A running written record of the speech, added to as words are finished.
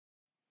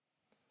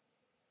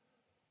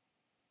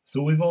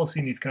So we've all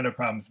seen these kind of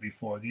problems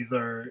before. These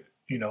are,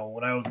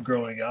 when I was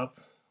growing up,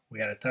 we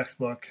had a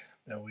textbook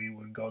that we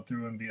would go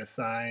through and be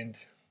assigned,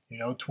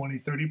 20,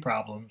 30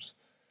 problems,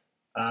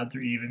 odds or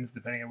evens,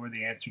 depending on where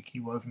the answer key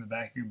was in the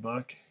back of your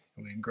book.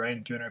 And we'd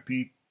grind through our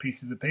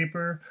pieces of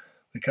paper.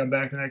 We'd come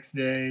back the next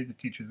day. The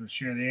teachers would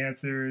share the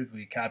answers.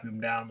 We'd copy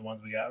them down, the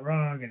ones we got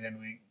wrong, and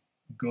then we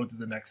go to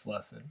the next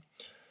lesson.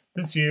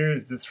 This year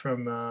is just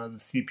from the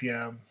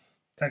CPM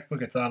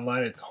textbook. It's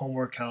online. It's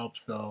homework help,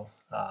 so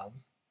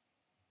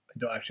I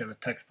don't actually have a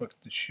textbook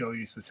to show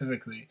you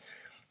specifically,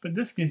 but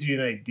this gives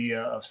you an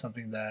idea of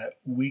something that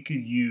we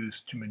could use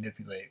to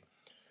manipulate.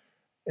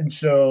 And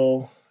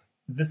so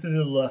this is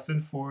a lesson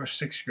for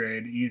 6th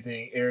grade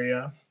using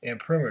area and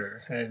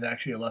perimeter, and it's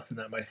actually a lesson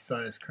that my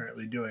son is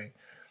currently doing.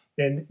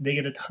 And they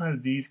get a ton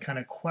of these kind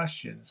of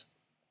questions.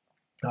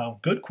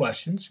 Good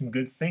questions and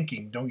good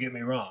thinking, don't get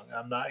me wrong.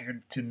 I'm not here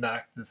to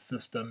knock the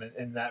system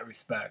in that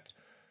respect.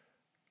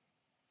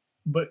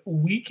 But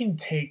we can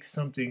take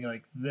something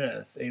like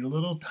this, a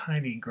little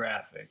tiny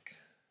graphic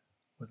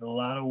with a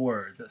lot of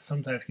words that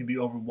sometimes can be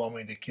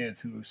overwhelming to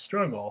kids who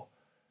struggle,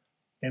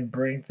 and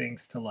bring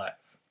things to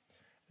life.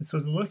 And so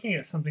looking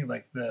at something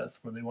like this,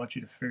 where they want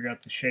you to figure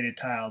out the shaded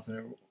tiles in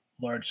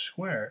a large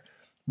square,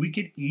 we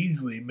could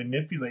easily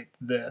manipulate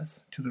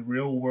this to the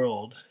real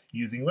world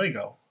using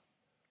Lego,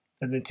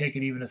 and then take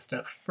it even a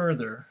step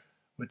further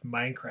with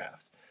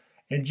Minecraft.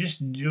 And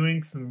just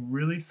doing some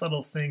really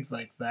subtle things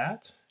like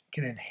that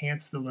can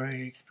enhance the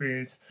learning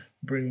experience,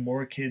 bring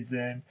more kids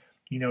in.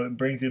 It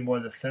brings in more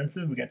of the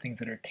senses. We got things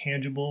that are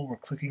tangible. We're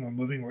clicking, we're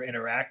moving, we're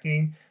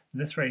interacting.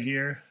 This right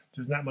here,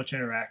 there's not much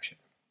interaction.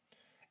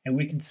 And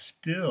we can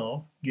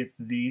still get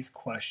these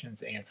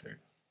questions answered.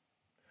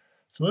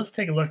 So let's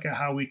take a look at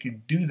how we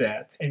can do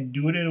that and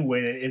do it in a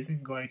way that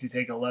isn't going to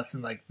take a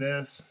lesson like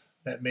this,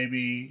 that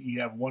maybe you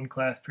have 1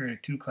 class period,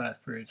 2 class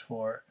periods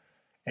for,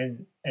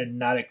 and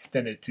not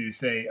extend it to,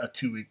 say, a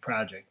 2-week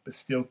project, but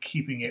still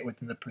keeping it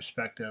within the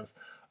perspective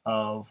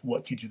of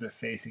what teachers are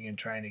facing and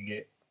trying to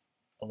get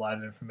a lot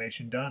of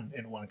information done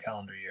in 1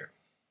 calendar year.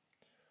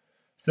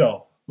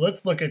 So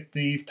let's look at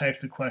these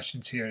types of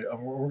questions here.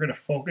 We're going to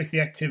focus the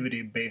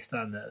activity based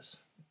on this.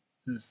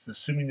 This is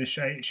assuming the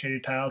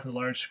shaded tiles in a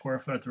large square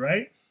foot,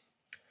 right?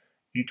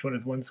 Each one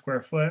is 1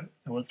 square foot.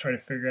 And let's try to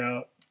figure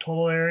out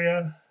total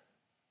area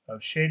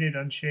of shaded,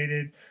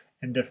 unshaded,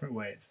 in different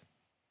ways.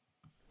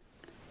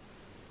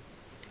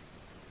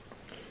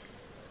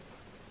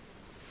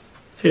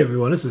 Hey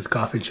everyone, this is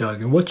Coffee Chug,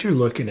 and what you're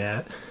looking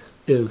at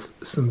is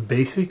some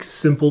basic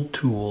simple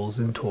tools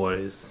and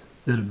toys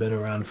that have been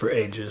around for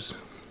ages.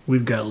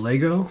 We've got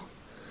Lego,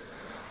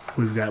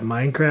 we've got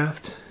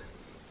Minecraft,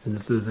 and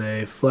this is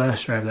a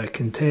flash drive that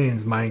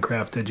contains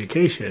Minecraft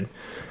education.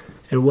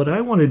 And what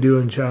I want to do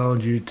and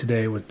challenge you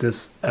today with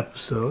this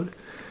episode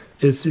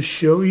is to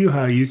show you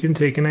how you can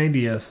take an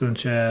idea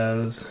such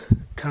as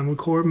Common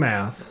Core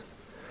math,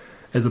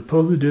 as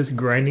opposed to just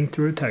grinding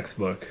through a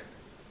textbook.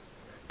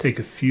 Take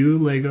a few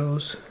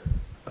Legos,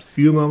 a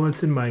few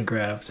moments in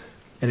Minecraft,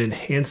 and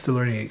enhance the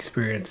learning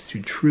experience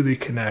to truly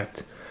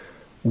connect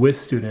with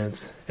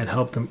students and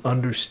help them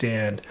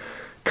understand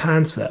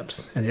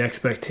concepts and the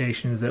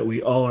expectations that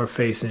we all are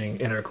facing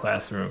in our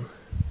classroom.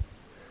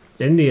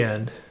 In the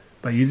end,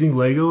 by using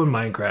Lego and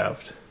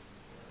Minecraft,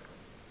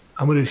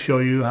 I'm going to show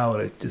you how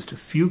in just a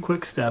few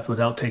quick steps,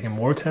 without taking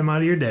more time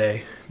out of your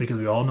day, because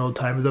we all know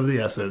time is of the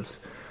essence,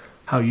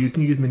 how you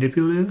can use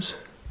manipulatives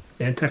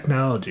and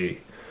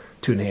technology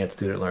to enhance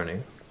student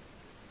learning.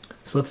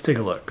 So let's take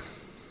a look.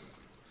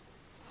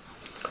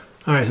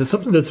 Alright, so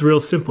something that's real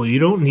simple. You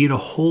don't need a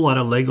whole lot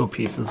of Lego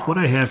pieces. What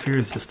I have here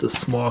is just a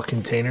small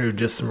container of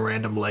just some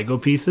random Lego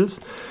pieces,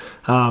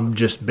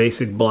 just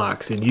basic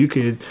blocks. And you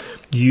could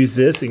use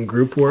this in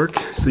group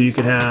work. So you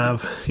could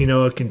have,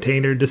 a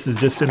container. This is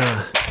just in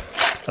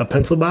a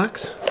pencil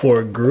box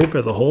for a group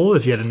as a whole.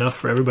 If you had enough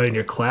for everybody in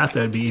your class,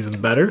 that would be even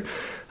better.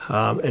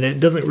 And it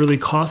doesn't really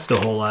cost a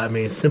whole lot. I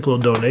mean, simple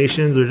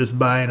donations or just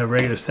buying a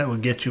regular set will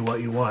get you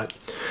what you want.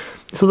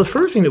 So the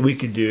first thing that we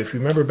could do, if you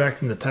remember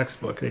back in the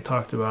textbook, they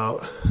talked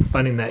about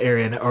finding that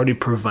area and it already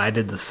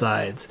provided the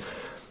sides.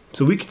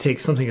 So we could take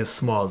something as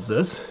small as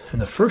this, and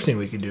the first thing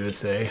we could do is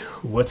say,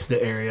 what's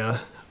the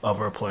area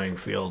of our playing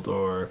field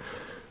or,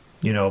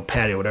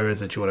 patio, whatever it is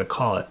that you want to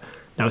call it.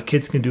 Now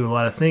kids can do a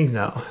lot of things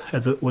now.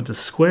 With the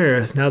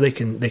squares, now they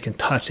can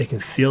touch, they can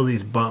feel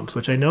these bumps,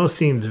 which I know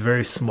seems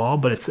very small,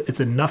 but it's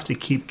enough to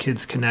keep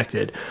kids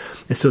connected.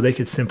 And so they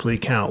could simply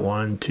count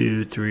 1,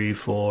 2, 3,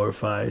 4,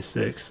 5,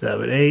 6,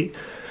 7, 8.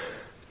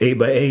 8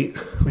 by 8.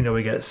 We know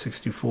we got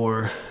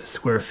 64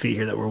 square feet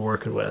here that we're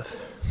working with.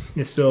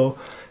 And so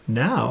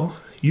now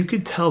you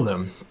could tell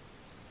them,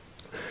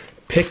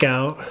 pick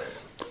out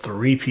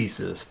 3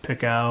 pieces,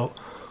 pick out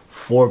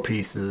 4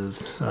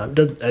 pieces.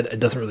 It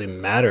doesn't really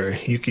matter.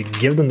 You could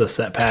give them the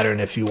set pattern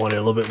if you wanted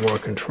a little bit more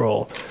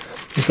control.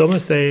 And so I'm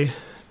going to say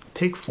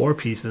take 4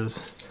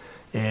 pieces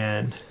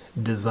and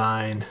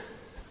design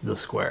the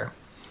square.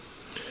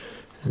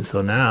 And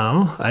so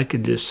now I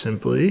could just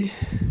simply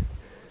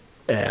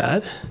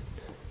add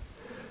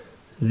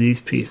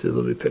these pieces.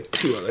 Let me pick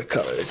 2 other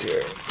colors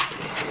here.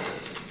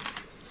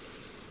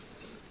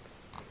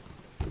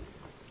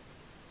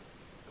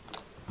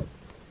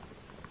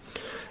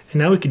 And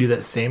now we could do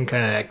that same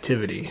kind of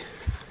activity.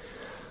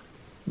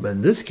 But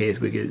in this case,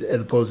 we could,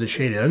 as opposed to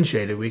shaded,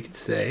 unshaded, we could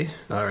say,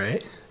 all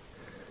right.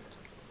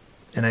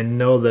 And I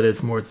know that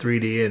it's more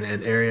 3D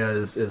and area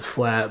is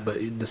flat, but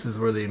this is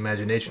where the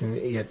imagination,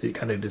 you have to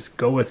kind of just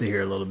go with it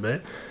here a little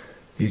bit.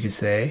 You could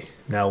say,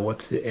 now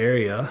what's the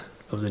area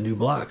of the new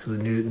blocks, the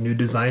new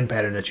design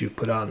pattern that you've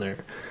put on there?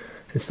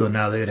 And so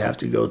now they'd have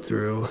to go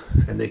through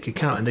and they could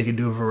count, and they could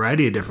do a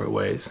variety of different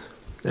ways.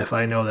 If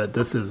I know that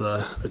this is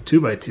a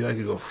 2x2, I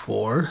could go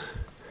 4,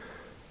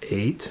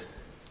 8,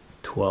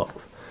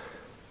 12.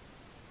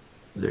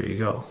 There you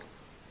go.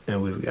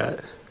 And we've got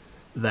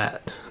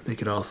that. They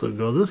could also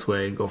go this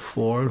way, go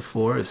 4 and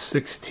 4 is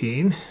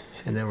 16,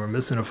 and then we're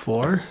missing a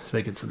 4, so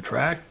they could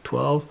subtract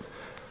 12.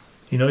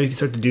 You know, you can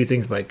start to do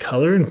things by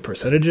color and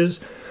percentages.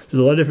 There's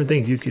a lot of different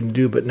things you can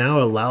do, but now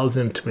it allows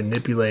them to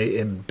manipulate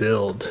and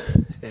build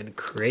and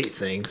create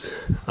things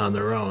on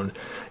their own.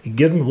 It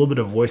gives them a little bit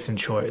of voice and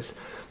choice.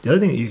 The other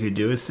thing that you could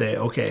do is say,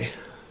 okay,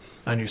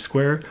 on your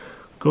square,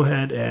 go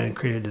ahead and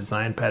create a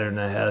design pattern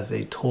that has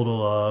a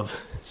total of,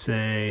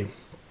 say,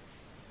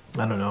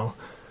 I don't know,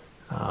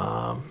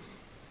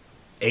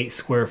 8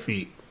 square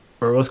feet,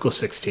 or let's go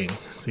 16, so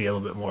we get a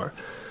little bit more.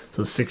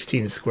 So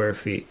 16 square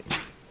feet.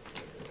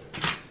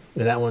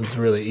 And that one's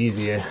really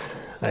easy,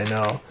 I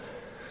know.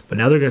 But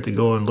now they're going to have to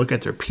go and look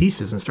at their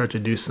pieces and start to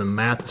do some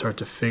math and start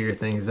to figure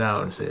things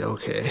out and say,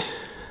 okay,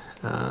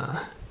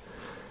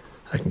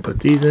 I can put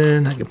these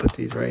in, I can put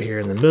these right here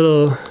in the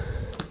middle.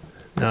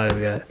 Now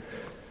I've got,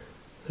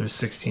 there's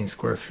 16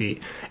 square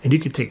feet. And you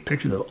can take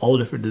pictures of all the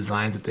different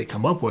designs that they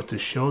come up with to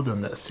show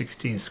them that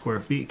 16 square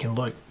feet can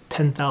look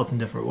 10,000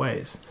 different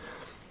ways.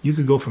 You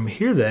could go from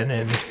here then,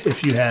 and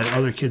if you had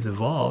other kids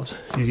involved,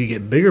 you could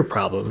get bigger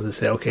problems and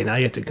say, okay, now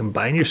you have to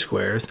combine your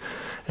squares,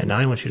 and now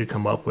I want you to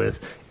come up with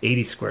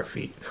 80 square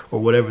feet, or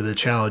whatever the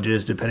challenge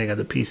is, depending on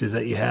the pieces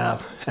that you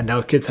have. And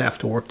now kids have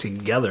to work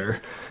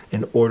together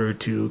in order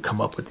to come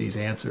up with these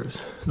answers.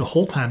 The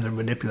whole time they're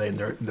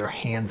manipulating, they're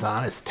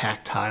hands-on, it's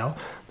tactile,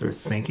 they're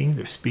thinking,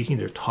 they're speaking,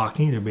 they're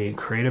talking, they're being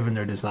creative in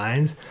their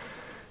designs,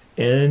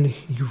 and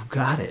you've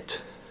got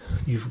it.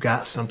 You've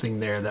got something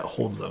there that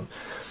holds them.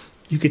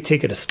 You could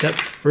take it a step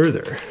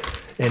further,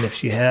 and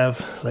if you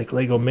have like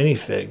Lego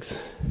Minifigs,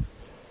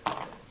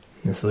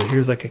 and so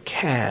here's like a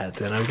cat,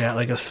 and I've got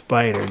like a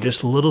spider,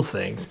 just little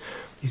things,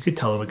 you could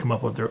tell them to come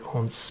up with their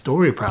own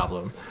story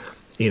problem,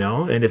 you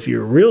know. And if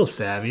you're real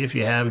savvy, if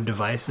you have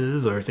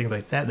devices or things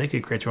like that, they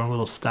could create their own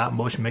little stop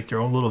motion, make their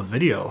own little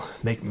video,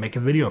 make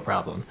a video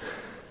problem.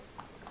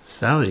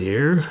 Sally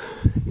here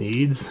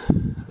needs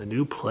a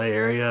new play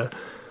area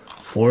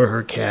for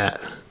her cat,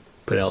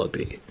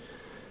 Penelope.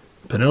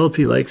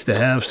 Penelope likes to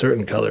have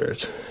certain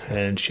colors,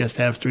 and she has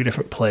to have 3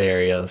 different play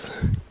areas.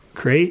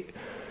 Create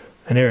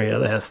an area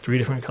that has 3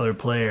 different colored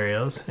play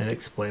areas and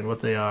explain what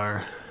they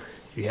are.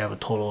 You have a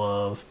total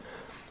of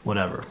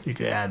whatever. You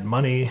could add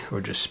money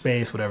or just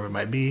space, whatever it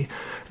might be.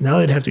 Now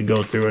they'd have to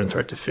go through and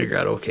start to figure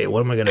out, okay,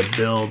 what am I going to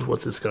build?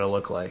 What's this going to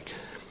look like?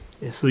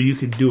 And so you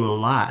could do a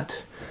lot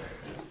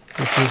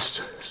with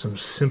just some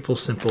simple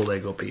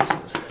Lego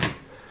pieces.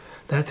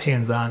 That's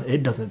hands-on.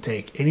 It doesn't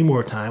take any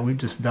more time. We've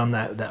just done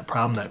that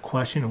problem, that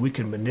question, and we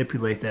can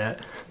manipulate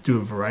that through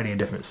a variety of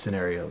different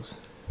scenarios.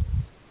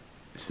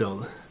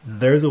 So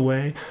there's a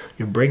way.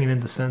 You're bringing in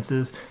the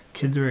senses.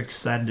 Kids are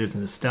excited. There's a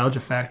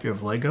nostalgia factor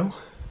of Lego.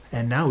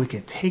 And now we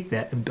can take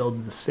that and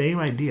build the same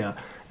idea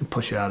and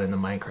push it out into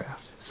Minecraft.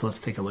 So let's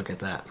take a look at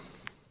that.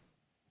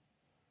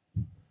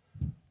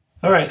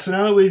 All right, so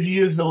now that we've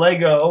used the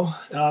Lego,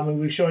 and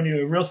we've shown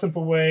you a real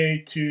simple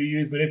way to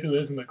use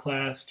manipulatives in the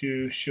class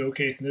to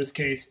showcase, in this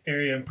case,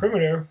 area and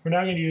perimeter, we're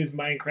now going to use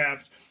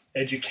Minecraft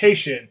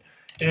education.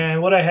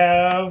 And what I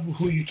have,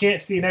 who you can't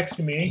see next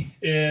to me,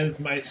 is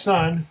my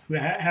son, who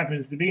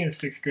happens to be in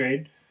 6th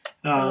grade.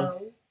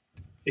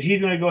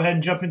 He's going to go ahead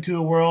and jump into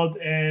the world,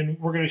 and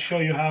we're going to show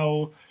you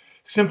how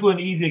simple and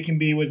easy it can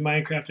be with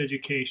Minecraft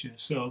education.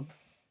 So,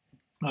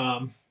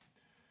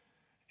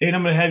 and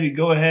I'm going to have you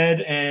go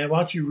ahead and why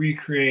don't you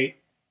recreate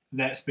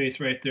that space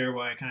right there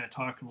while I kind of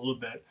talk a little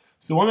bit.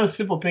 So one of the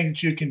simple things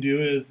that you can do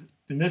is,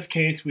 in this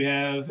case, we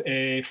have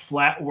a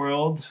flat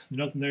world,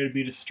 nothing there to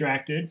be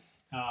distracted.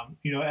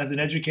 You know, as an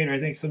educator, I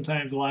think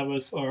sometimes a lot of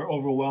us are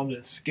overwhelmed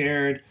and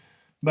scared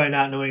by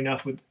not knowing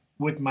enough with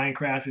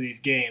Minecraft or these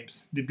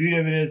games. The beauty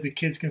of it is the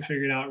kids can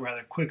figure it out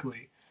rather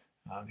quickly.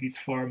 He's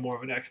far more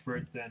of an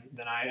expert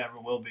than I ever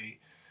will be.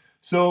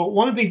 So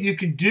one of the things you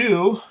can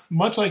do,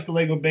 much like the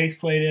Lego base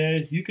plate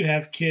is, you could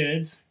have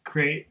kids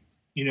create,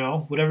 you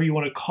know, whatever you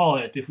want to call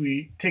it. If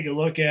we take a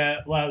look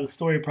at a lot of the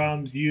story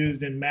problems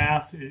used in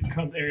math, it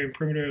comes area and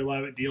perimeter, a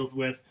lot of it deals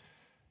with,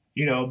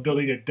 you know,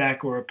 building a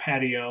deck or a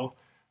patio.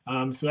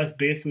 So that's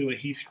basically what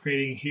he's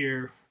creating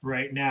here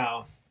right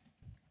now.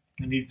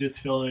 And he's just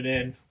filling it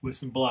in with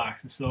some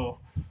blocks. And so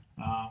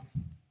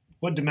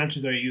what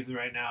dimensions are you using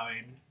right now,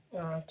 Aiden?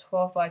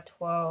 12 by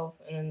 12,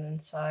 and then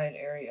inside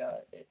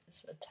area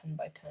is a 10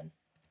 by 10.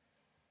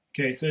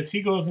 Okay, so as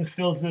he goes and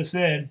fills this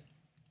in,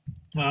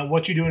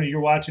 what you're doing is you're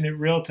watching it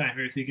real time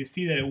here, so you can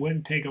see that it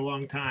wouldn't take a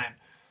long time.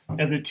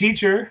 As a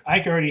teacher, I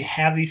can already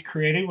have these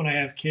created when I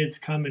have kids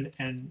come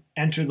and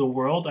enter the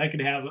world. I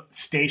could have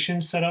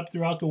stations set up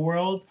throughout the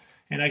world,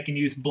 and I can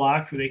use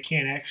blocks where they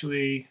can't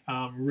actually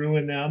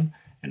ruin them.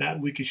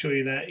 And we could show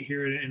you that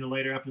here in a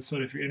later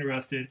episode if you're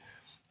interested.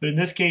 But in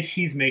this case,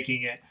 he's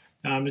making it.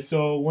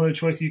 So one of the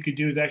choices you could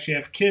do is actually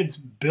have kids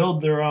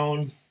build their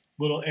own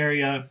little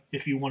area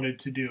if you wanted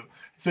to do.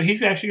 So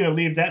he's actually going to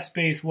leave that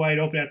space wide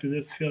open after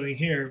this filling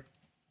here.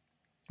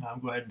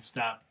 Go ahead and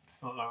stop.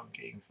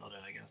 Okay, you can fill it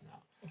in, I guess, now.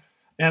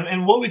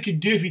 And what we could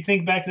do, if you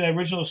think back to that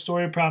original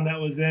story problem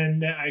that was in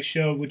that I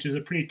showed, which is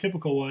a pretty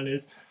typical one,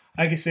 is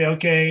I could say,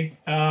 okay,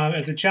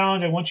 as a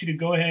challenge, I want you to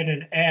go ahead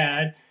and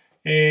add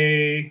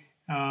a,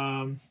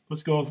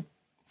 let's go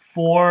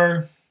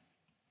 4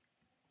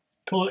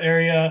 total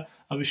area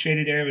of a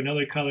shaded area of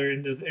another color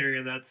in this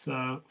area that's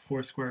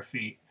 4 square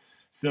feet.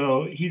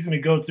 So he's going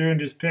to go through and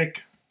just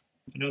pick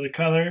another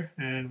color,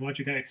 and why don't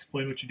you kind of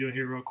explain what you're doing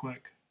here real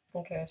quick.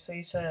 Okay, so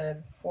you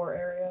said 4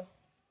 area.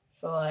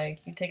 So like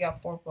you take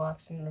out 4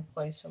 blocks and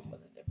replace them with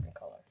a different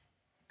color.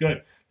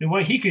 Good. Then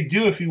what he could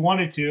do if he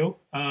wanted to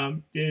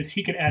is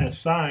he could add a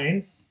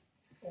sign.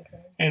 Okay.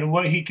 And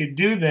what he could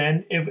do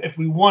then, if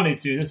we wanted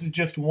to, this is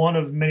just one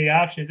of many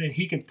options, and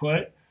he could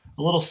put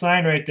a little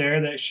sign right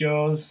there that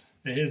shows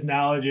that his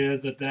knowledge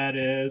is that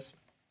is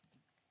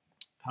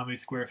how many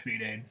square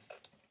feet, Aiden?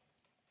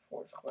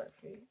 4 square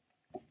feet.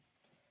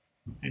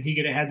 And he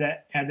could add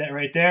that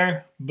right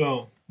there.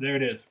 Boom. There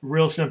it is.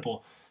 Real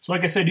simple. So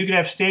like I said, you could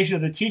have station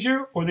of the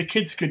teacher or the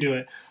kids could do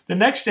it. The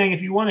next thing,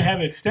 if you want to have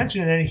an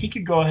extension, then he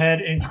could go ahead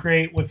and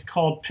create what's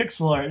called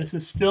pixel art. This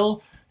is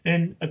still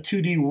in a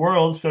 2D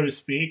world, so to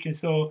speak. And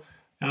so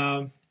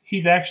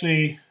he's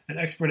actually an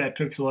expert at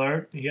pixel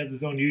art. He has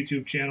his own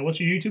YouTube channel. What's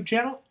your YouTube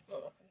channel?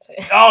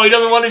 Oh, he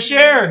doesn't want to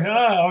share.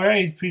 Oh, all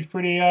right. He's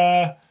pretty,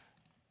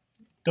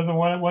 doesn't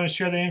want to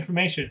share the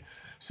information.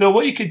 So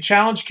what you could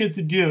challenge kids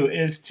to do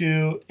is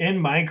to,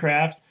 in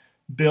Minecraft,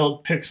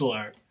 build pixel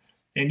art.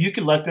 And you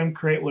could let them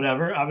create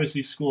whatever,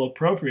 obviously school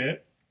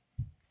appropriate.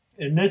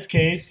 In this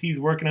case, he's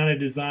working on a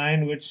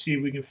design, which see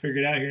if we can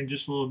figure it out here in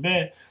just a little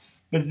bit.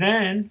 But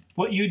then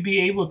what you'd be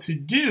able to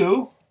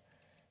do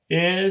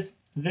is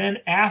then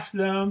ask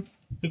them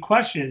the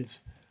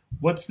questions.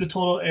 What's the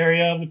total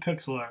area of the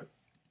pixel art?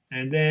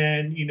 And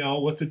then,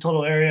 what's the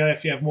total area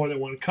if you have more than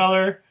one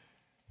color?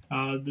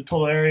 The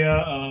total area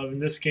of, in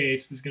this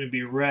case, is going to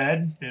be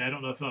red. And I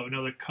don't know if I have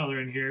another color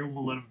in here.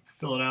 We'll let them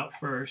fill it out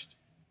first.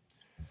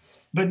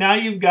 But now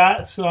you've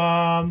got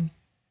some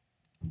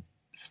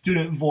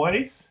student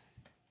voice,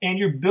 and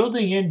you're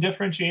building in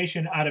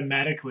differentiation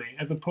automatically,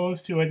 as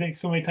opposed to, I think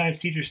so many times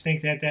teachers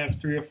think they have to have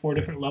 3 or 4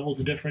 different levels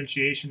of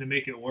differentiation to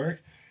make it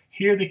work.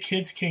 Here, the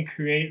kids can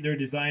create their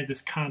designs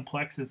as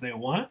complex as they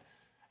want.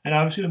 And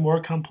obviously, the more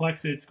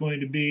complex it's going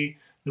to be,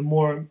 the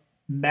more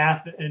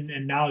math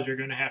and knowledge you're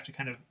going to have to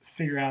kind of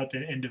figure out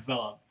and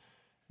develop.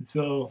 And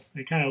so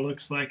it kind of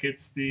looks like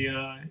it's the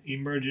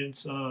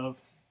emergence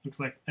of, looks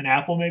like an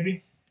apple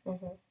maybe.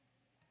 Mm-hmm.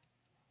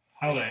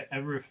 How would I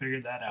ever have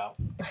figured that out?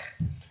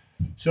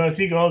 So as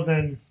he goes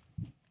and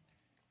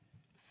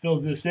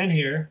fills this in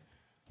here,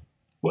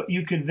 what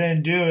you could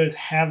then do is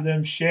have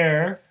them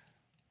share,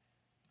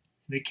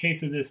 in the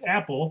case of this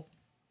apple,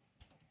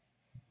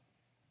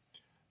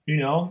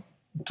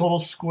 total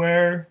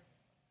square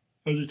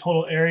or the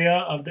total area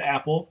of the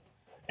apple,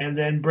 and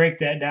then break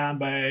that down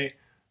by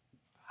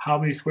how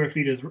many square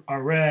feet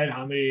are red,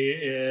 how many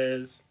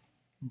is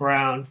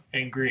brown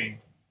and green.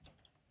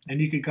 And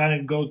you could kind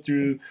of go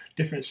through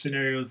different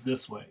scenarios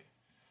this way.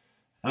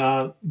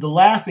 The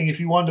last thing, if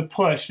you wanted to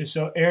push, and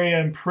so area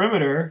and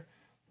perimeter,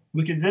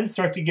 we could then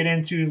start to get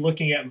into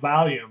looking at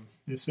volume.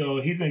 And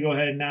so he's going to go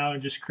ahead now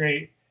and just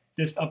create,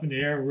 just up in the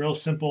air, a real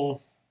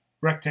simple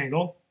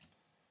rectangle.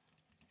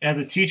 As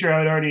a teacher, I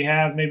would already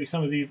have maybe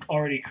some of these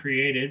already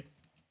created.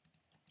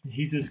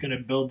 He's just going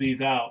to build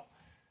these out.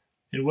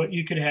 And what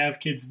you could have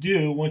kids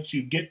do once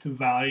you get to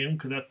volume,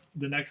 because that's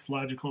the next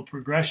logical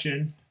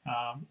progression,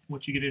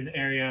 once you get into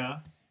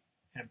area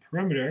and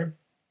perimeter,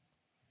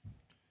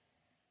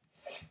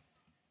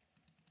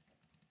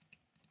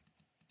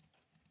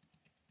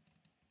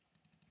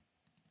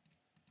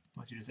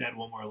 once you just add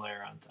one more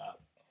layer on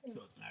top,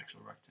 so it's an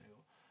actual rectangle.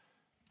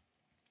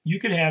 You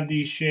could have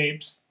these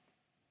shapes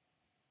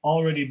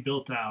already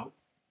built out,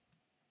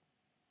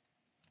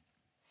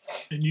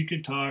 and you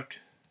could talk,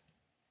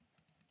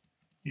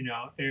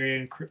 area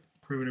and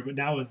perimeter, but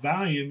now with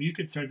volume, you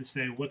could start to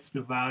say, what's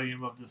the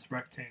volume of this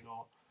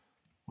rectangle?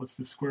 What's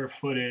the square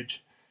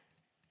footage?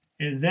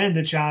 And then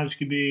the challenge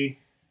could be,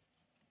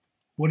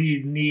 what do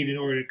you need in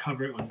order to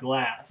cover it with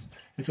glass?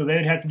 And so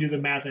they'd have to do the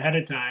math ahead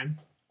of time,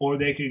 or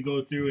they could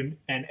go through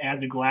and add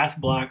the glass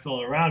blocks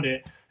all around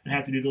it and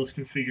have to do those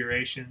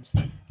configurations.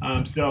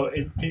 So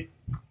it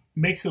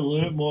makes it a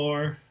little bit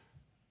more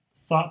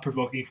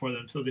thought-provoking for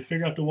them. So they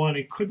figure out the one,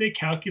 and could they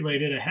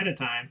calculate it ahead of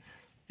time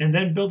and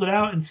then build it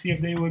out and see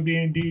if they would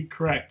be indeed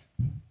correct.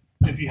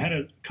 If you had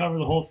to cover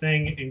the whole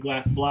thing in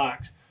glass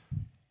blocks,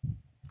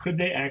 Could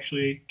they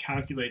actually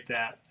calculate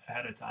that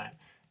ahead of time?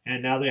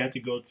 And now they have to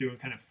go through and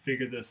kind of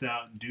figure this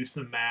out, do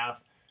some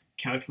math,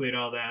 calculate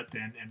all that,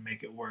 and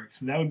make it work.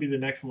 So that would be the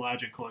next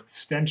logical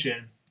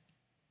extension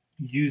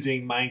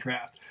using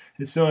Minecraft.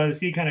 And so as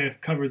he kind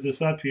of covers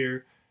this up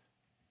here,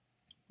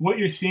 what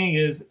you're seeing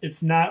is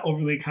it's not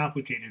overly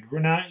complicated. We're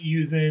not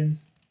using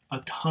a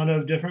ton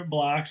of different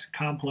blocks,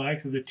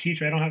 complex. As a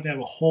teacher, I don't have to have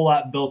a whole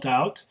lot built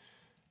out,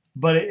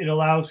 but it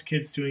allows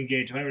kids to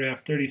engage. If I were to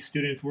have 30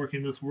 students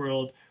working in this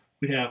world,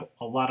 we'd have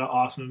a lot of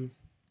awesome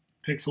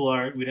pixel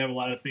art. We'd have a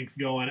lot of things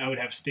going. I would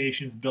have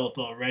stations built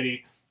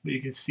already, but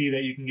you can see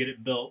that you can get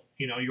it built.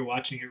 You know, you're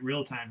watching it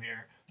real time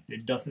here.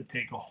 It doesn't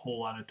take a whole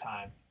lot of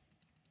time.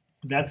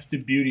 That's the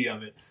beauty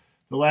of it.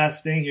 The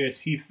last thing here is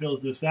he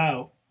fills this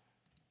out.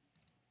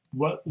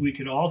 What we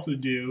could also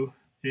do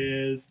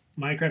is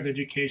Minecraft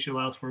Education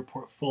allows for a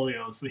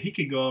portfolio. So he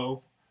could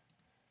go,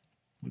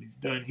 when he's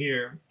done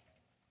here,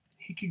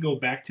 he could go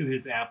back to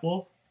his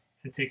Apple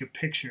and take a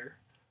picture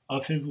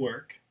of his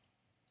work.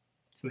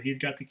 So he's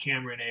got the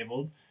camera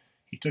enabled.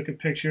 He took a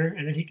picture,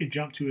 and then he could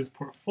jump to his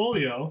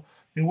portfolio.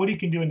 And what he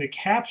can do in the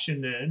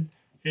caption then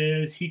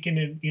is he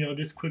can, you know,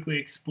 just quickly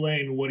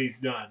explain what he's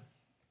done.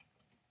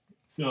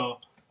 So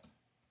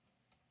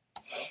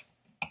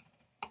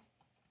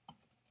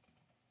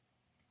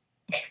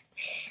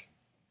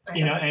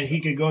you know, and he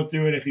could go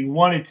through it if he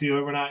wanted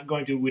to. We're not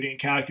going to, we didn't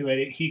calculate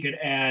it. He could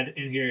add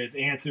in here his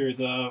answers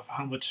of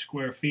how much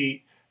square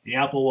feet the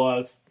apple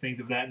was, things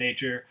of that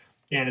nature.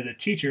 And as a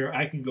teacher,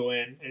 I can go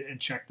in and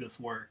check this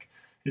work.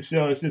 And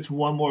so it's just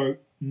one more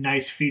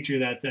nice feature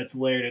that's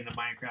layered into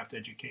Minecraft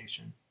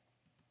Education.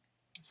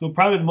 So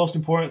probably the most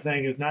important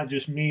thing is not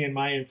just me and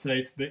my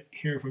insights, but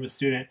hearing from a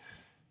student.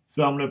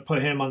 So I'm going to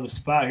put him on the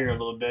spot here a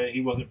little bit.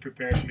 He wasn't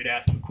prepared for me to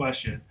ask him a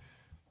question.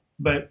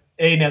 But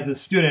Aiden, as a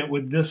student,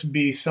 would this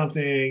be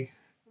something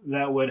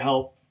that would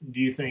help, do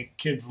you think,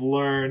 kids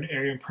learn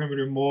area and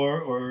perimeter more,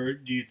 or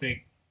do you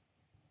think,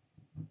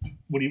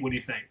 what do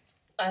you think?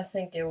 I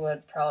think it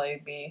would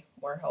probably be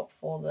more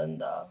helpful than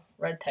the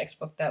red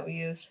textbook that we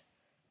use,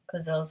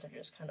 because those are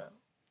just kind of,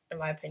 in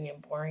my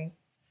opinion, boring.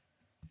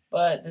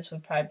 But this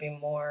would probably be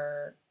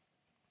more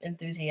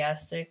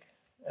enthusiastic,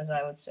 as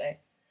I would say.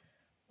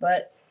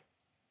 But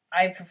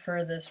I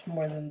prefer this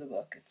more than the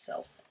book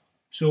itself.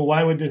 So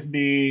why would this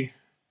be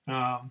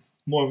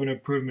more of an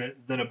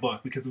improvement than a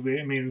book? Because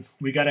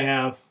we got to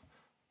have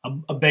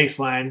a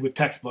baseline with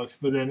textbooks,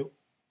 but then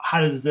how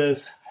does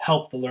this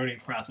help the learning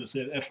process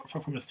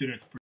from a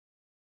student's perspective?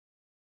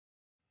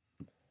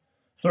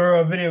 So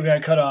our video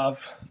got cut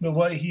off, but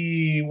what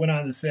he went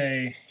on to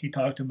say, he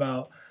talked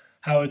about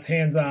how it's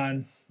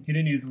hands-on. He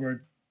didn't use the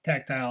word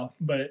tactile,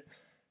 but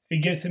it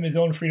gives him his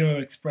own freedom of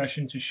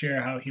expression to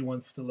share how he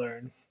wants to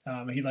learn.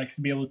 He likes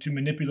to be able to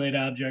manipulate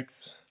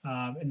objects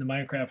in the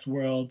Minecraft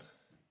world.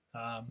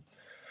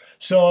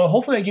 So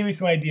hopefully I give you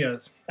some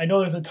ideas. I know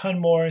there's a ton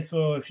more,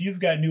 so if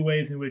you've got new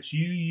ways in which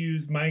you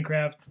use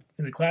Minecraft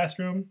in the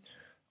classroom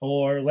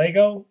or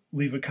Lego,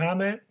 leave a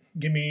comment.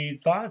 Give me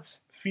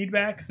thoughts,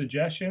 feedback,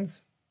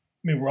 suggestions.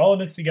 I mean, we're all in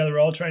this together. We're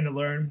all trying to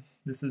learn.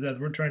 This is as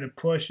we're trying to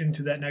push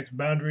into that next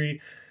boundary,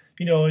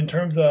 you know, in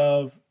terms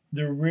of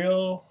the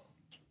real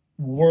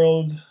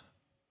world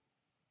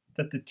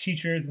that the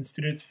teachers and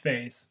students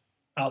face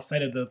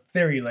outside of the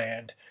theory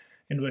land,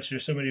 in which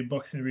there's so many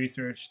books and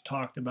research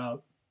talked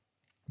about.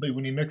 But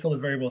when you mix all the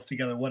variables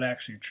together, what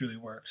actually truly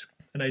works?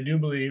 And I do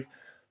believe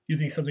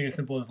using something as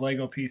simple as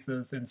Lego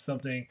pieces and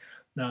something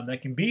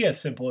that can be as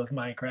simple as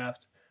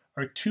Minecraft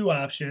are two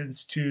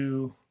options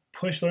to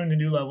push learning to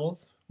new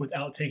levels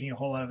without taking a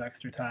whole lot of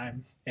extra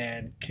time.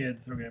 And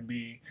kids are going to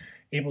be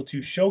able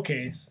to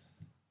showcase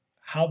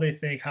how they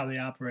think, how they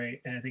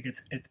operate, and I think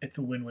it's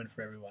a win-win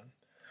for everyone.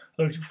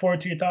 Looking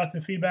forward to your thoughts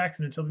and feedbacks,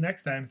 and until the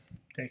next time,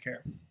 take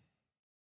care.